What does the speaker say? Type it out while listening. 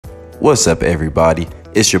What's up, everybody?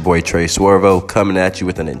 It's your boy Tre Swervo coming at you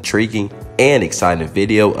with an intriguing and exciting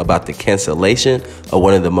video about the cancellation of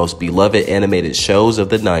one of the most beloved animated shows of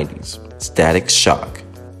the 90s, Static Shock.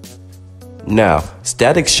 Now,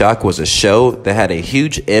 Static Shock was a show that had a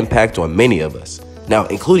huge impact on many of us, now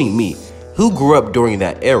including me, who grew up during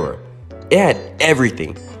that era. It had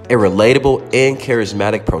everything: a relatable and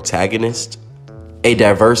charismatic protagonist, a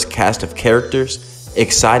diverse cast of characters,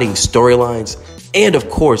 exciting storylines, and of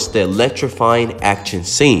course, the electrifying action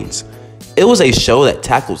scenes. It was a show that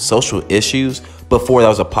tackled social issues before that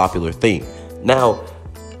was a popular thing. Now,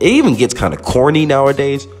 it even gets kind of corny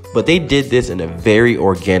nowadays, but they did this in a very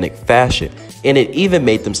organic fashion, and it even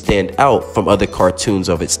made them stand out from other cartoons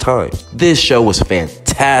of its time. This show was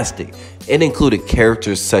fantastic. It included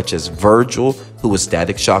characters such as Virgil, who was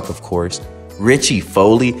Static Shock, of course, Richie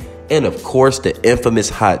Foley, and of course, the infamous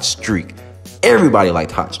Hot Streak. Everybody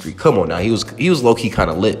liked Hot Streak. Come on now, he was low-key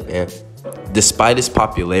kind of lit, man. Despite its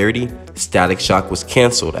popularity, Static Shock was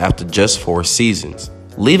canceled after just 4 seasons,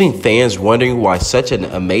 leaving fans wondering why such an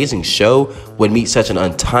amazing show would meet such an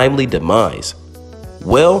untimely demise.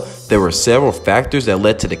 Well, there were several factors that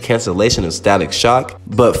led to the cancellation of Static Shock,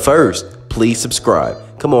 but first, please subscribe.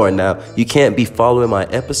 Come on now, you can't be following my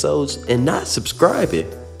episodes and not subscribing.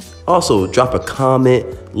 Also, drop a comment,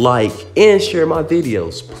 like, and share my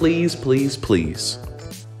videos. Please, please, please.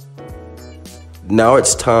 Now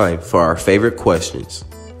it's time for our favorite questions.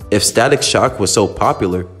 If Static Shock was so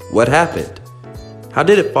popular, what happened? How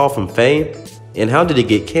did it fall from fame? And how did it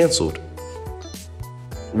get canceled?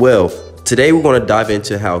 Well, today we're going to dive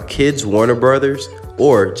into how Kids Warner Brothers,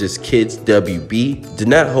 or just Kids WB, did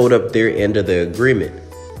not hold up their end of the agreement.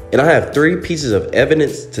 And I have 3 pieces of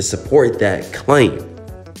evidence to support that claim.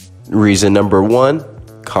 Reason number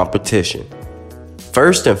 1, competition.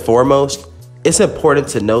 First and foremost, it's important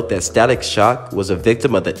to note that Static Shock was a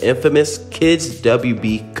victim of the infamous Kids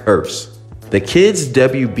WB curse. The Kids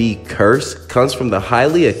WB curse comes from the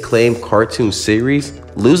highly acclaimed cartoon series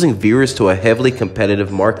losing viewers to a heavily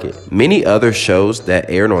competitive market. Many other shows that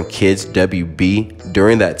aired on Kids WB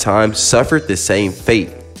during that time suffered the same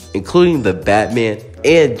fate, including the Batman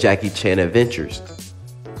and Jackie Chan adventures.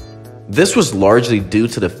 This was largely due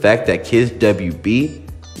to the fact that Kids WB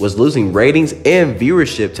was losing ratings and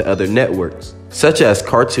viewership to other networks, such as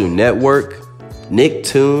Cartoon Network,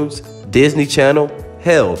 Nicktoons, Disney Channel,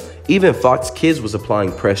 hell, even Fox Kids was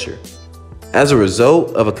applying pressure. As a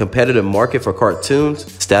result of a competitive market for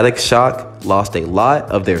cartoons, Static Shock lost a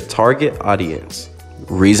lot of their target audience.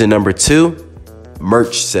 Reason number 2,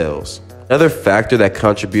 merch sales. Another factor that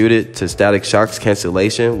contributed to Static Shock's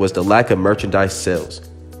cancellation was the lack of merchandise sales.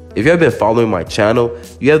 If you have been following my channel,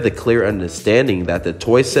 you have the clear understanding that the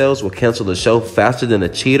toy sales will cancel the show faster than a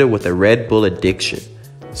cheetah with a Red Bull addiction.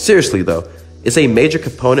 Seriously though, it's a major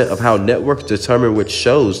component of how networks determine which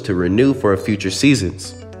shows to renew for future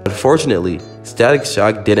seasons. Unfortunately, Static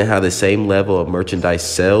Shock didn't have the same level of merchandise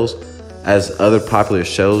sales as other popular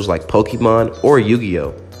shows like Pokemon or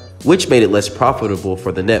Yu-Gi-Oh!, which made it less profitable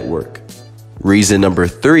for the network. Reason number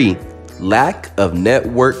 3, lack of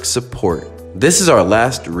network support. This is our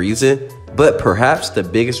last reason, but perhaps the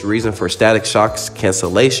biggest reason for Static Shock's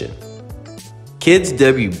cancellation. Kids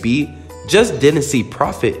WB just didn't see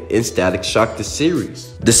profit in Static Shock the series.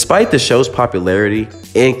 Despite the show's popularity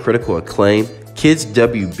and critical acclaim, Kids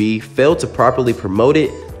WB failed to properly promote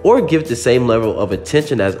it or give it the same level of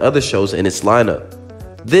attention as other shows in its lineup.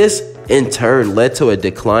 This, in turn, led to a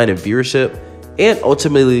decline in viewership and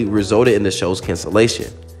ultimately resulted in the show's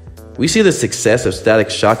cancellation. We see the success of Static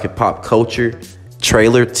Shock in pop culture,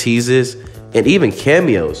 trailer teases, and even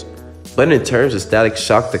cameos. But in terms of Static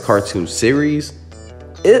Shock the cartoon series,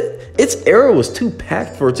 its era was too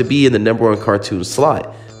packed for it to be in the #1 cartoon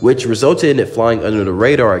slot, which resulted in it flying under the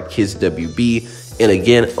radar at Kids WB, and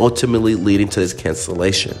again, ultimately leading to its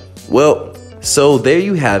cancellation. Well, so there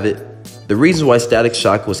you have it. The reasons why Static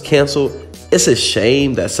Shock was canceled. It's a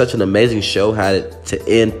shame that such an amazing show had to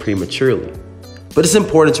end prematurely. But it's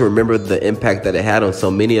important to remember the impact that it had on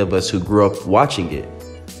so many of us who grew up watching it.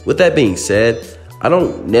 With that being said, I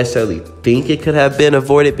don't necessarily think it could have been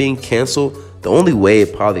avoided being canceled. The only way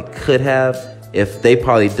it probably could have, if they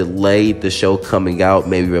probably delayed the show coming out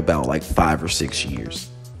maybe about like 5 or 6 years.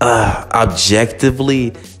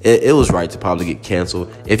 Objectively, it was right to probably get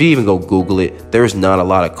canceled. If you even go Google it, there's not a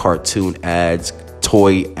lot of cartoon ads,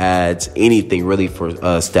 toy ads, anything really for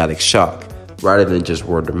Static Shock, rather than just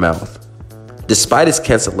word of mouth. Despite its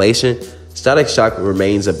cancellation, Static Shock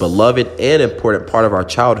remains a beloved and important part of our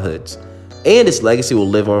childhoods, and its legacy will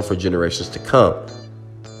live on for generations to come.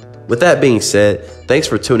 With that being said, thanks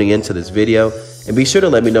for tuning into this video, And be sure to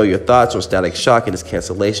let me know your thoughts on Static Shock and his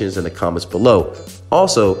cancellations in the comments below.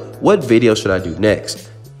 Also, what video should I do next?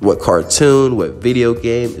 What cartoon, what video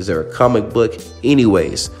game, is there a comic book?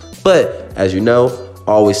 Anyways, but as you know,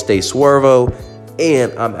 always stay Swervo,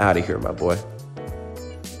 and I'm out of here, my boy.